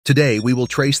Today, we will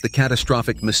trace the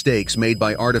catastrophic mistakes made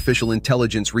by artificial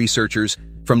intelligence researchers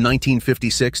from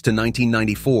 1956 to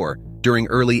 1994 during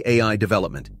early AI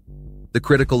development. The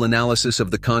critical analysis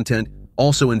of the content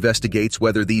also investigates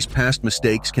whether these past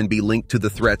mistakes can be linked to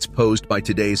the threats posed by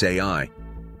today's AI.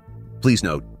 Please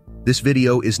note, this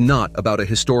video is not about a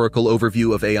historical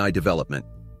overview of AI development.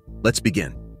 Let's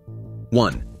begin.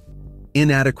 1.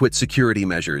 Inadequate security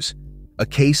measures. A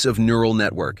case of neural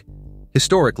network.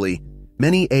 Historically,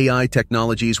 many AI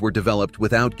technologies were developed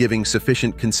without giving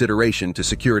sufficient consideration to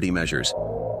security measures.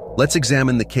 Let's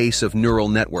examine the case of neural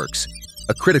networks,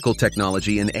 a critical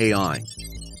technology in AI.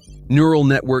 Neural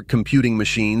network computing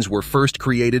machines were first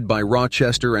created by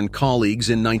Rochester and colleagues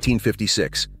in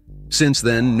 1956. Since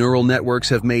then, neural networks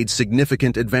have made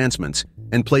significant advancements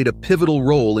and played a pivotal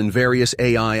role in various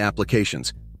AI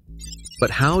applications. But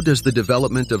how does the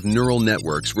development of neural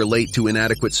networks relate to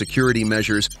inadequate security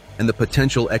measures and the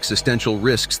potential existential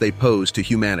risks they pose to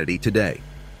humanity today?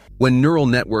 When neural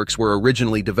networks were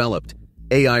originally developed,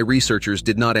 AI researchers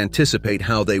did not anticipate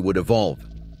how they would evolve,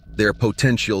 their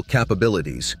potential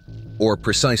capabilities, or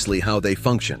precisely how they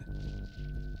function.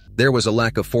 There was a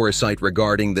lack of foresight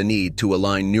regarding the need to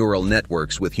align neural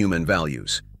networks with human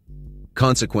values.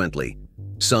 Consequently,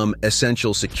 some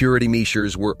essential security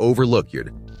measures were overlooked,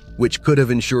 which could have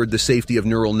ensured the safety of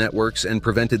neural networks and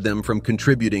prevented them from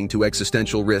contributing to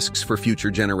existential risks for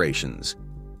future generations.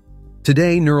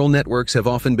 Today, neural networks have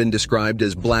often been described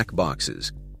as black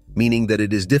boxes, meaning that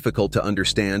it is difficult to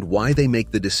understand why they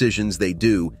make the decisions they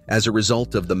do as a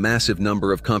result of the massive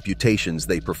number of computations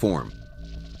they perform.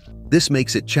 This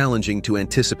makes it challenging to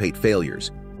anticipate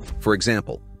failures. For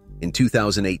example, in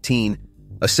 2018,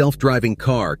 a self-driving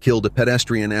car killed a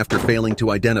pedestrian after failing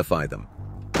to identify them.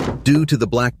 Due to the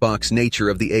black box nature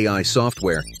of the AI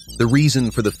software, the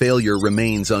reason for the failure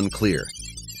remains unclear.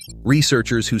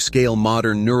 Researchers who scale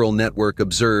modern neural network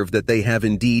observe that they have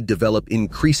indeed developed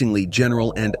increasingly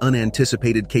general and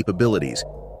unanticipated capabilities,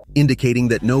 indicating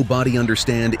that nobody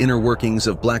understands inner workings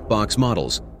of black box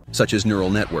models, such as neural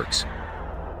networks.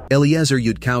 Eliezer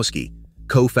Yudkowsky,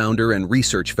 co-founder and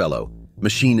research fellow,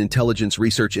 Machine Intelligence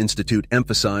Research Institute,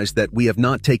 emphasized that we have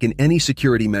not taken any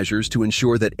security measures to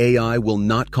ensure that AI will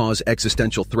not cause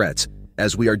existential threats,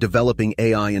 as we are developing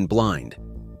AI in blind.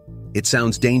 It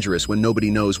sounds dangerous when nobody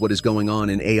knows what is going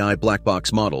on in AI black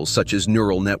box models such as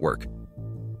neural network.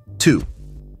 2.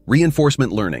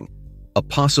 Reinforcement learning, a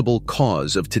possible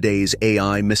cause of today's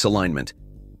AI misalignment.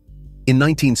 In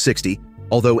 1960,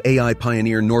 although AI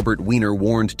pioneer Norbert Wiener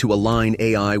warned to align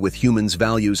AI with humans'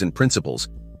 values and principles,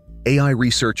 AI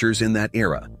researchers in that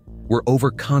era were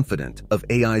overconfident of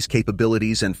AI's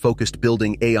capabilities and focused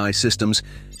building AI systems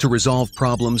to resolve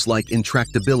problems like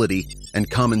intractability and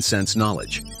common-sense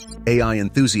knowledge. AI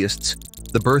enthusiasts,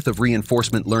 the birth of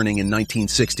reinforcement learning in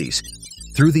 1960s.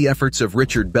 Through the efforts of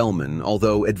Richard Bellman,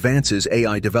 although advances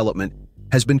AI development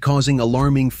has been causing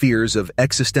alarming fears of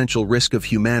existential risk of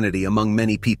humanity among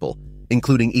many people,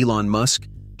 including Elon Musk,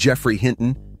 Geoffrey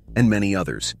Hinton, and many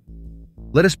others.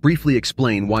 Let us briefly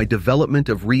explain why development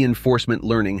of reinforcement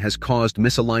learning has caused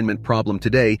misalignment problem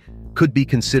today could be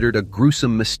considered a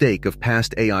gruesome mistake of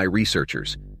past AI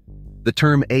researchers. The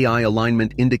term AI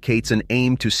alignment indicates an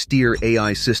aim to steer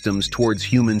AI systems towards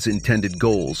humans' intended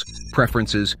goals,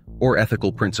 preferences, or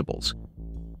ethical principles.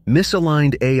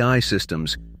 Misaligned AI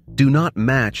systems do not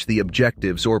match the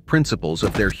objectives or principles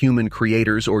of their human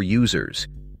creators or users.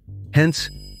 Hence,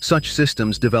 such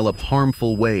systems develop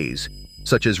harmful ways,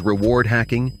 such as reward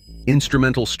hacking,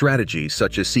 instrumental strategies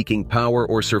such as seeking power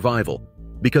or survival,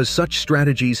 because such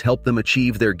strategies help them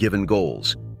achieve their given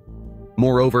goals.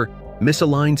 Moreover,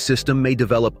 misaligned system may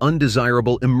develop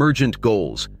undesirable emergent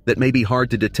goals that may be hard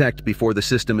to detect before the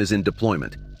system is in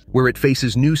deployment, where it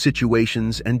faces new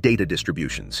situations and data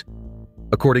distributions.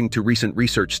 According to recent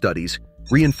research studies,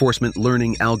 reinforcement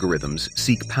learning algorithms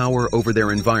seek power over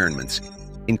their environments,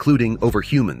 including over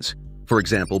humans, for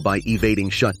example by evading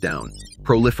shutdown,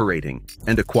 proliferating,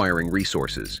 and acquiring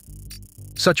resources.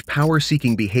 Such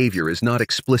power-seeking behavior is not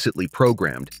explicitly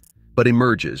programmed, but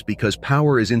emerges because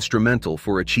power is instrumental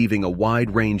for achieving a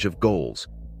wide range of goals.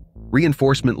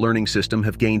 Reinforcement learning systems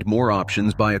have gained more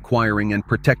options by acquiring and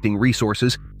protecting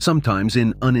resources, sometimes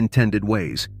in unintended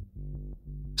ways.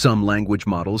 Some language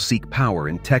models seek power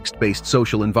in text-based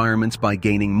social environments by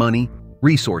gaining money,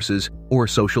 resources, or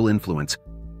social influence.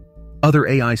 Other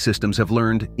AI systems have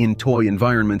learned, in toy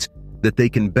environments, that they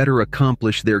can better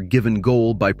accomplish their given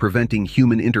goal by preventing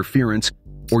human interference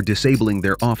or disabling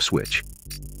their off switch.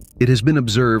 It has been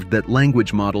observed that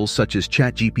language models such as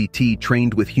ChatGPT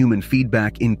trained with human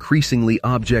feedback increasingly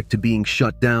object to being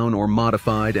shut down or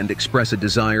modified and express a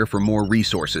desire for more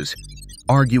resources.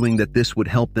 arguing that this would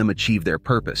help them achieve their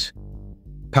purpose.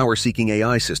 Power-seeking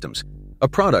AI systems, a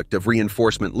product of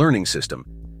reinforcement learning system,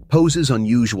 poses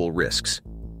unusual risks.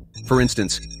 For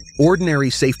instance, ordinary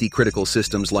safety-critical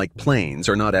systems like planes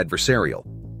are not adversarial.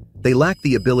 They lack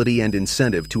the ability and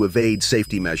incentive to evade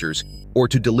safety measures or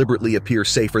to deliberately appear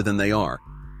safer than they are,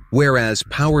 whereas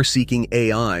power-seeking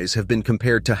AIs have been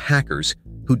compared to hackers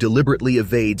who deliberately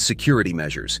evade security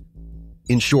measures.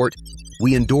 In short,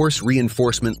 we endorse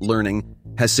reinforcement learning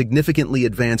has significantly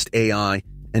advanced AI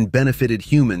and benefited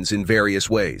humans in various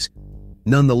ways.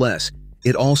 Nonetheless,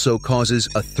 it also causes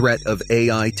a threat of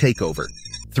AI takeover.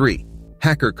 3.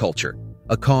 Hacker culture,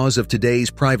 a cause of today's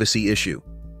privacy issue.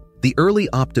 The early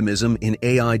optimism in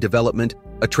AI development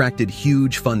attracted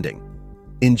huge funding.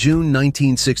 In June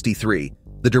 1963,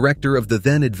 the director of the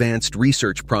then Advanced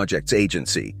Research Projects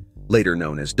Agency, later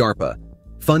known as DARPA,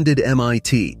 funded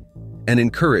MIT and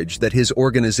encouraged that his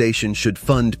organization should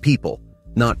fund people,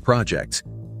 not projects.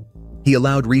 He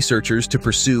allowed researchers to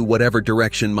pursue whatever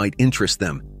direction might interest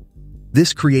them.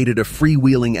 This created a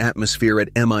freewheeling atmosphere at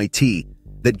MIT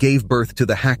that gave birth to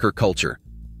the hacker culture.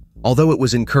 Although it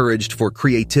was encouraged for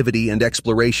creativity and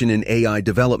exploration in AI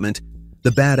development,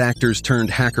 the bad actors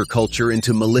turned hacker culture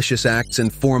into malicious acts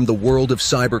and formed the world of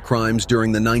cybercrimes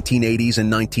during the 1980s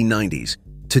and 1990s.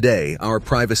 Today, our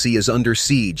privacy is under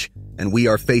siege, and we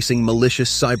are facing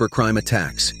malicious cybercrime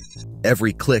attacks.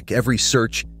 Every click, every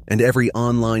search, and every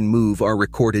online move are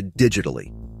recorded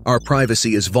digitally. Our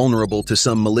privacy is vulnerable to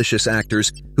some malicious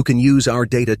actors who can use our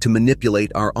data to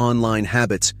manipulate our online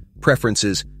habits,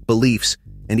 preferences, beliefs,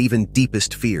 and even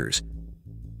deepest fears.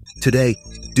 Today,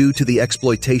 due to the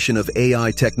exploitation of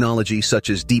AI technology such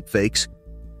as deepfakes,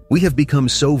 we have become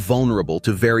so vulnerable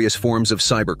to various forms of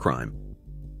cybercrime.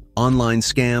 Online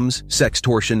scams,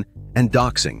 sextortion, and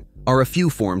doxing are a few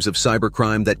forms of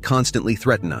cybercrime that constantly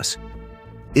threaten us.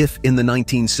 If, in the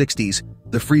 1960s,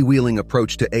 the freewheeling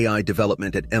approach to AI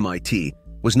development at MIT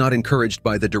was not encouraged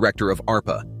by the director of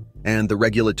ARPA, and the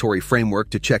regulatory framework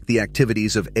to check the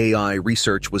activities of AI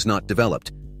research was not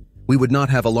developed, we would not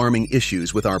have alarming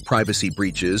issues with our privacy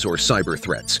breaches or cyber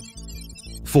threats.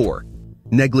 4.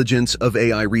 Negligence of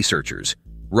AI researchers.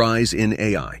 Rise in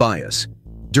AI bias.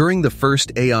 During the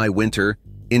first AI winter,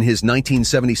 in his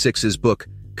 1976's book,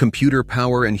 Computer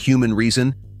Power and Human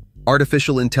Reason,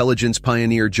 artificial intelligence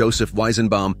pioneer Joseph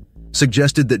Weizenbaum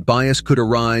suggested that bias could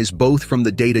arise both from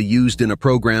the data used in a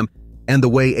program and the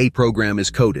way a program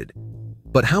is coded.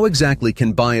 But how exactly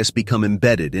can bias become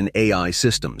embedded in AI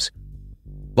systems?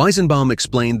 Weizenbaum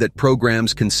explained that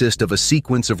programs consist of a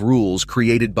sequence of rules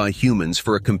created by humans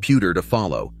for a computer to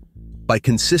follow. By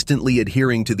consistently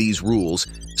adhering to these rules,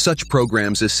 such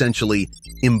programs essentially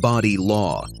embody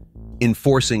law,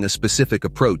 enforcing a specific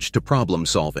approach to problem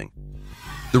solving.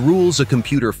 The rules a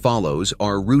computer follows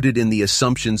are rooted in the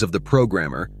assumptions of the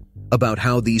programmer about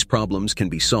how these problems can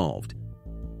be solved.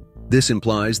 This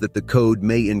implies that the code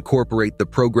may incorporate the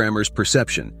programmer's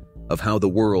perception of how the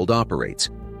world operates,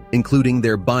 including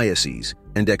their biases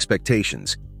and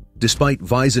expectations. Despite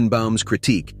Weizenbaum's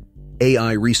critique,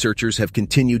 AI researchers have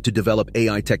continued to develop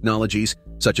AI technologies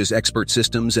such as expert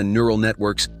systems and neural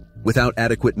networks without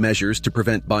adequate measures to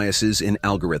prevent biases in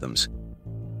algorithms.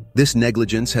 This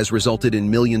negligence has resulted in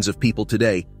millions of people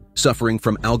today suffering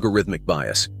from algorithmic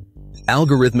bias.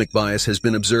 Algorithmic bias has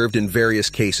been observed in various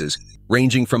cases,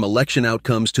 ranging from election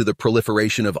outcomes to the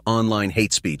proliferation of online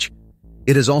hate speech.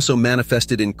 It has also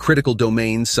manifested in critical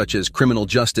domains such as criminal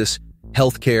justice,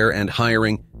 healthcare, and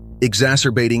hiring,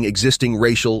 exacerbating existing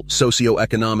racial,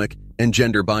 socioeconomic, and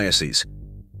gender biases.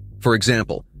 For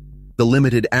example, the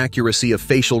limited accuracy of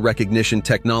facial recognition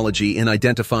technology in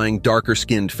identifying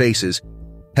darker-skinned faces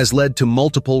has led to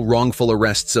multiple wrongful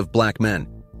arrests of black men,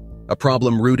 a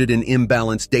problem rooted in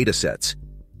imbalanced datasets.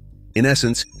 In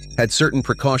essence, had certain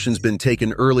precautions been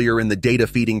taken earlier in the data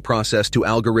feeding process to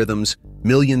algorithms,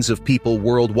 millions of people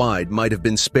worldwide might have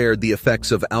been spared the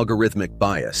effects of algorithmic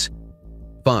bias.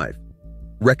 5.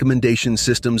 Recommendation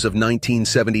systems of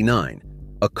 1979,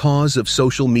 a cause of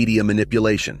social media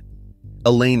manipulation.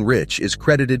 Elaine Rich is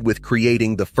credited with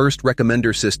creating the first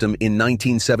recommender system in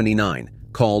 1979,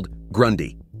 called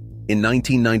Grundy. In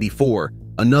 1994,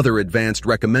 another advanced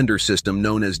recommender system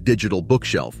known as Digital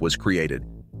Bookshelf was created.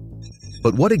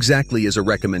 But what exactly is a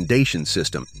recommendation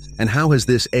system, and how has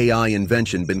this AI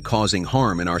invention been causing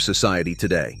harm in our society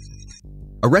today?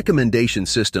 A recommendation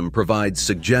system provides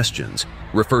suggestions,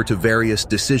 refer to various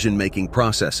decision-making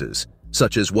processes,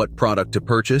 such as what product to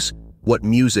purchase, what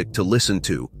music to listen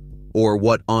to, or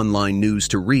what online news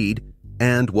to read,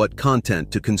 and what content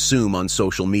to consume on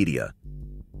social media.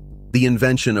 The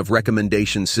invention of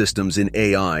recommendation systems in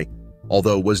AI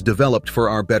although was developed for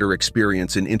our better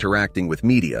experience in interacting with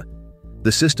media,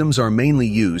 the systems are mainly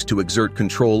used to exert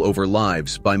control over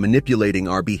lives by manipulating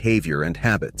our behavior and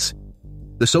habits.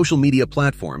 The social media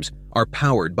platforms are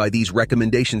powered by these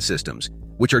recommendation systems,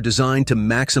 which are designed to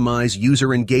maximize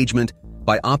user engagement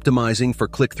by optimizing for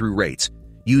click-through rates,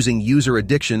 using user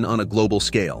addiction on a global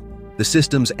scale. The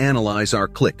systems analyze our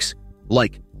clicks,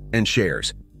 like, and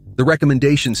shares. The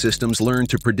recommendation systems learn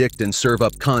to predict and serve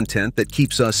up content that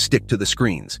keeps us stick to the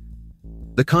screens.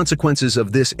 The consequences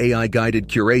of this AI-guided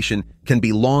curation can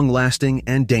be long-lasting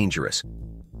and dangerous.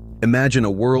 Imagine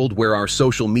a world where our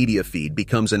social media feed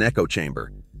becomes an echo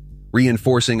chamber,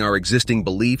 reinforcing our existing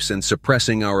beliefs and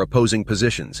suppressing our opposing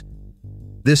positions.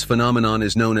 This phenomenon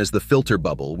is known as the filter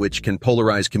bubble, which can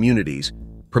polarize communities,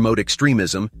 promote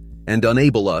extremism, and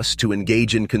enable us to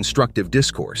engage in constructive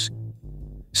discourse.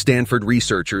 Stanford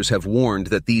researchers have warned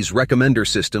that these recommender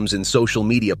systems in social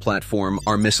media platforms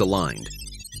are misaligned.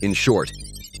 In short,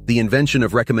 the invention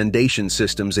of recommendation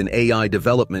systems in AI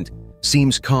development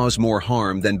seems cause more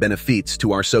harm than benefits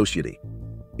to our society.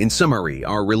 In summary,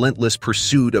 our relentless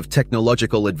pursuit of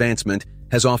technological advancement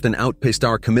has often outpaced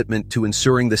our commitment to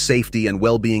ensuring the safety and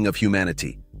well-being of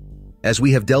humanity. As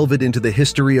we have delved into the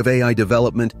history of AI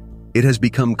development, it has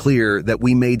become clear that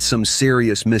we made some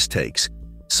serious mistakes,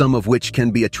 some of which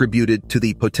can be attributed to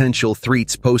the potential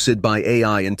threats posed by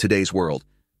AI in today's world.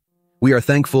 We are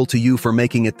thankful to you for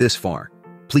making it this far.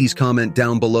 Please comment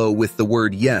down below with the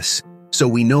word yes, so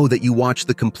we know that you watched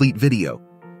the complete video.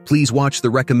 Please watch the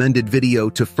recommended video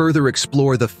to further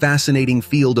explore the fascinating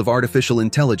field of artificial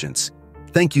intelligence.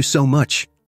 Thank you so much.